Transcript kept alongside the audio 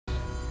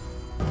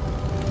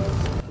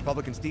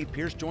Republican Steve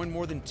Pierce joined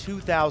more than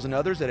 2,000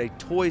 others at a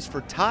Toys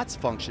for Tots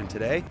function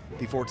today.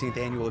 The 14th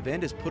annual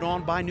event is put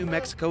on by New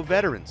Mexico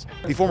veterans.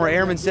 The former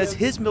airman says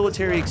his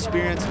military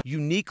experience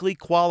uniquely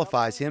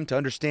qualifies him to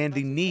understand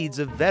the needs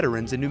of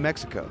veterans in New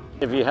Mexico.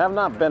 If you have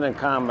not been in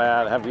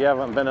combat, if you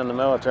haven't been in the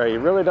military, you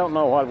really don't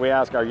know what we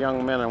ask our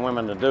young men and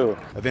women to do.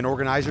 Event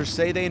organizers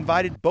say they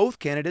invited both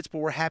candidates, but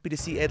were happy to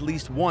see at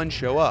least one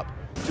show up.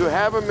 To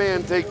have a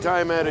man take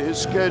time out of his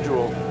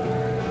schedule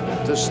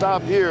to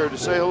stop here to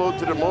say hello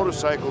to the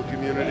motorcycle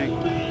community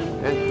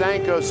and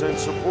thank us and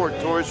support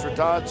Toys for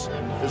Tots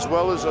as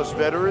well as us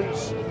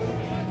veterans,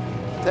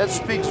 that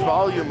speaks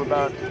volume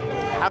about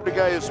how the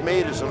guy is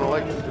made as an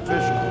elected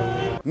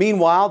official.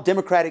 Meanwhile,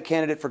 Democratic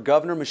candidate for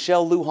governor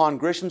Michelle Lujan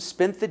Grisham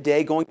spent the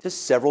day going to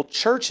several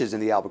churches in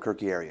the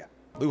Albuquerque area.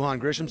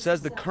 Lujan Grisham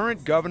says the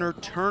current governor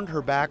turned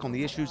her back on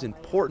the issues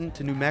important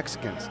to New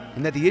Mexicans,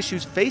 and that the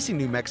issues facing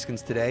New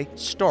Mexicans today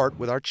start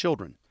with our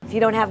children. If you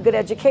don't have good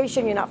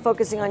education, you're not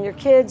focusing on your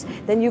kids,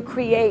 then you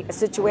create a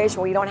situation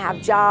where you don't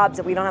have jobs,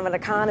 that we don't have an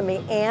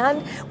economy,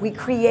 and we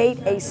create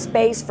a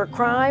space for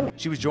crime.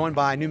 She was joined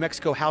by New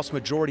Mexico House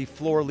Majority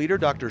Floor Leader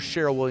Dr.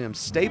 Cheryl Williams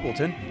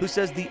Stapleton, who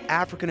says the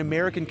African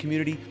American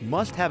community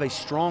must have a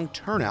strong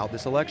turnout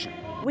this election.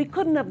 We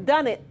couldn't have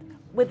done it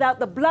without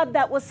the blood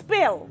that was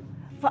spilled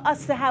for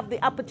us to have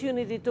the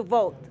opportunity to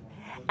vote.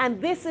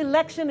 And this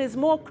election is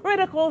more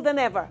critical than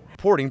ever.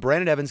 Reporting,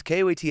 Brandon Evans,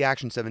 KOAT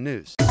Action 7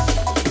 News.